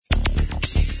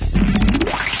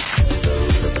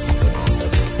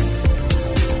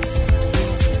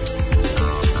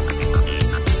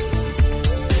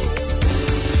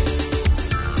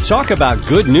Talk about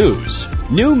good news.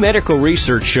 New medical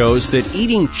research shows that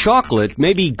eating chocolate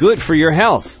may be good for your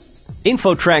health.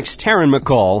 InfoTrack's Taryn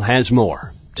McCall has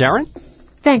more. Taryn?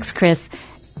 Thanks, Chris.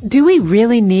 Do we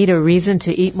really need a reason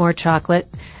to eat more chocolate?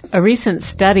 A recent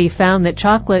study found that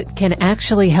chocolate can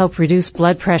actually help reduce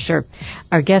blood pressure.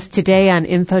 Our guest today on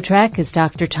InfoTrack is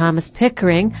Dr. Thomas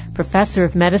Pickering, professor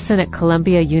of medicine at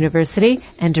Columbia University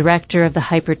and director of the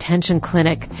Hypertension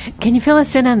Clinic. Can you fill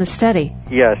us in on the study?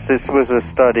 Yes, this was a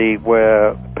study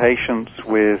where patients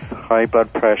with high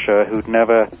blood pressure who'd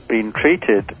never been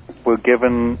treated were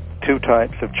given two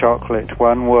types of chocolate.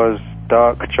 One was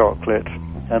dark chocolate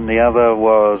and the other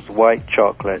was white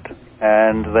chocolate.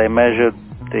 And they measured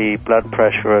the blood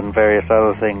pressure and various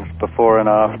other things before and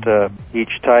after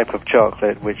each type of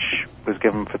chocolate, which was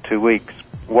given for 2 weeks.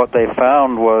 What they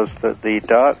found was that the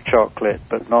dark chocolate,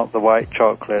 but not the white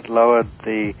chocolate, lowered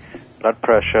the blood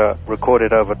pressure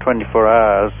recorded over 24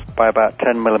 hours by about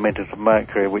 10 millimeters of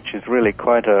mercury, which is really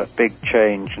quite a big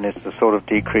change, and it's the sort of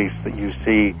decrease that you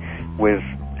see with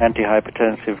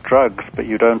antihypertensive drugs, but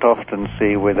you don't often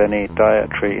see with any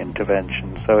dietary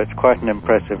intervention. So it's quite an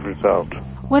impressive result.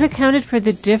 What accounted for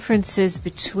the differences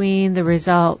between the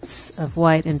results of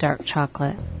white and dark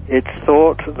chocolate? It's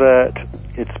thought that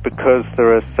it's because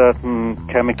there are certain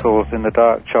chemicals in the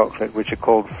dark chocolate which are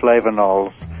called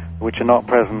flavonols, which are not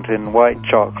present in white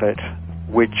chocolate,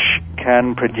 which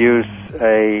can produce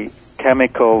a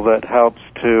chemical that helps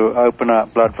to open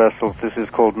up blood vessels. This is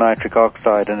called nitric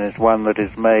oxide and is one that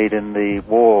is made in the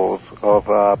walls of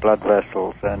our blood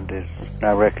vessels and is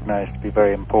now recognized to be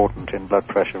very important in blood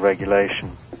pressure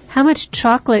regulation. How much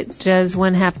chocolate does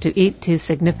one have to eat to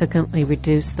significantly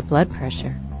reduce the blood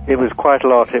pressure? It was quite a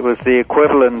lot. It was the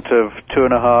equivalent of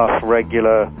 2.5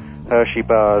 regular Hershey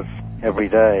bars every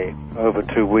day over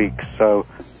 2 weeks. So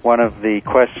one of the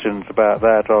questions about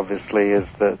that obviously is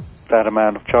that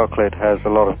amount of chocolate has a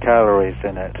lot of calories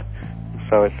in it.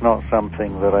 So it's not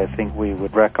something that I think we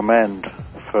would recommend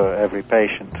for every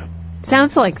patient.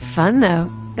 Sounds like fun, though.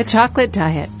 A chocolate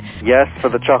diet. Yes, for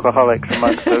the chocoholics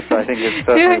amongst us, I think it's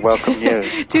certainly welcome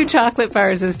news. 2 chocolate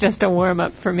bars is just a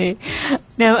warm-up for me.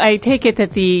 Now, I take it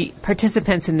that the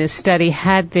participants in this study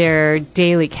had their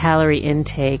daily calorie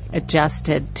intake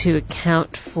adjusted to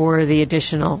account for the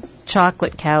additional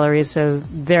chocolate calories, so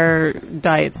their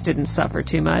diets didn't suffer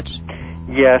too much.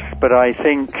 Yes, but I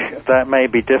think that may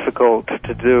be difficult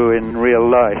to do in real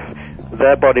life.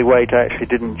 Their body weight actually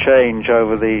didn't change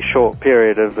over the short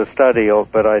period of the study,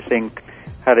 but I think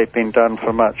had it been done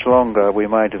for much longer, we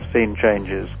might have seen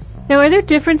changes. Now, are there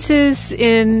differences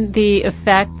in the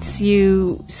effects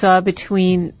you saw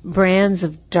between brands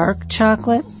of dark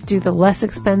chocolate? Do the less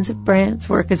expensive brands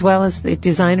work as well as the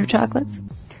designer chocolates?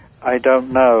 I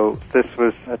don't know. This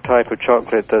was a type of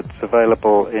chocolate that's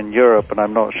available in Europe, and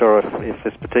I'm not sure if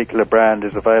this particular brand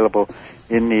is available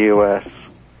in the U.S.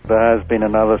 There has been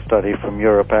another study from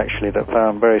Europe, actually, that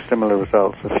found very similar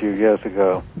results a few years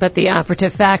ago. But the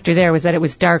operative factor there was that it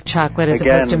was dark chocolate as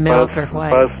opposed to milk or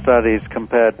white. Both studies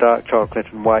compared dark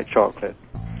chocolate and white chocolate.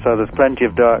 So there's plenty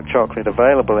of dark chocolate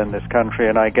available in this country,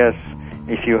 and I guess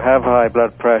if you have high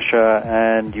blood pressure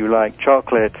and you like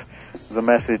chocolate, the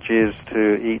message is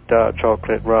to eat dark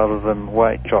chocolate rather than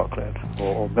white chocolate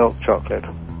or milk chocolate.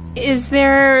 Is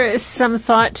there some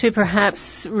thought to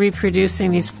perhaps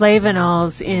reproducing these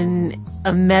flavonols in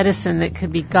a medicine that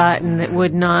could be gotten that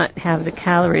would not have the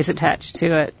calories attached to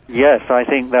it? Yes, I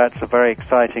think that's a very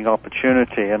exciting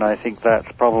opportunity, and I think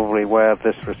that's probably where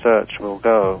this research will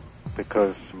go,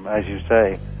 because, as you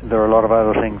say, there are a lot of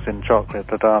other things in chocolate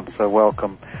that aren't so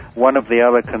welcome. One of the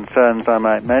other concerns I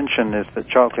might mention is that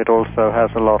chocolate also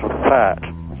has a lot of fat,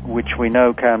 which we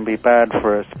know can be bad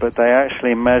for us, but they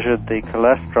actually measured the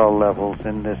cholesterol levels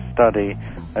in this study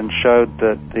and showed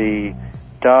that the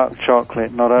dark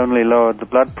chocolate not only lowered the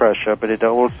blood pressure, but it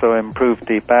also improved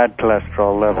the bad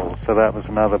cholesterol levels, so that was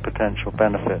another potential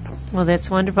benefit. Well, that's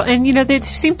wonderful. And, there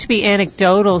seem to be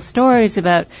anecdotal stories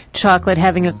about chocolate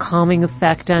having a calming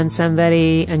effect on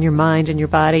somebody, on your mind and your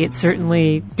body. It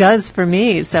certainly does for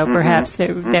me, so perhaps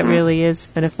that really is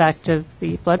an effect of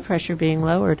the blood pressure being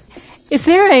lowered. Is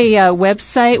there a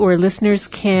website where listeners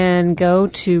can go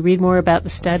to read more about the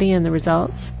study and the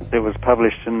results? It was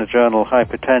published in the journal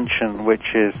Hypertension,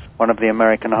 which is one of the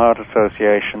American Heart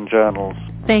Association journals.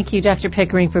 Thank you, Dr.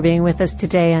 Pickering, for being with us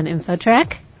today on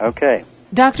InfoTrack. Okay.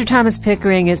 Dr. Thomas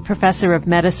Pickering is professor of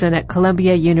medicine at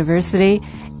Columbia University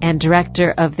and director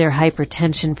of their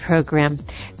hypertension program.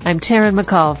 I'm Taryn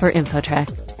McCall for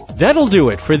InfoTrack. That'll do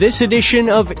it for this edition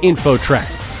of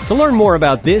InfoTrack. To learn more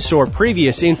about this or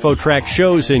previous InfoTrack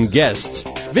shows and guests,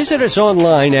 visit us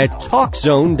online at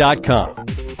TalkZone.com.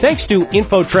 Thanks to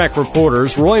InfoTrack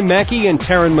reporters Roy Mackey and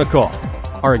Taryn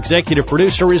McCall. Our executive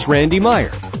producer is Randy Meyer,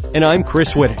 and I'm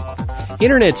Chris Whitting.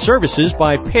 Internet services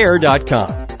by Pair.com.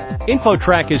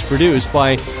 InfoTrack is produced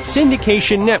by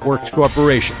Syndication Networks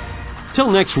Corporation.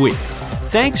 Till next week,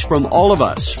 thanks from all of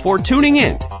us for tuning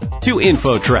in to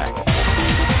InfoTrack.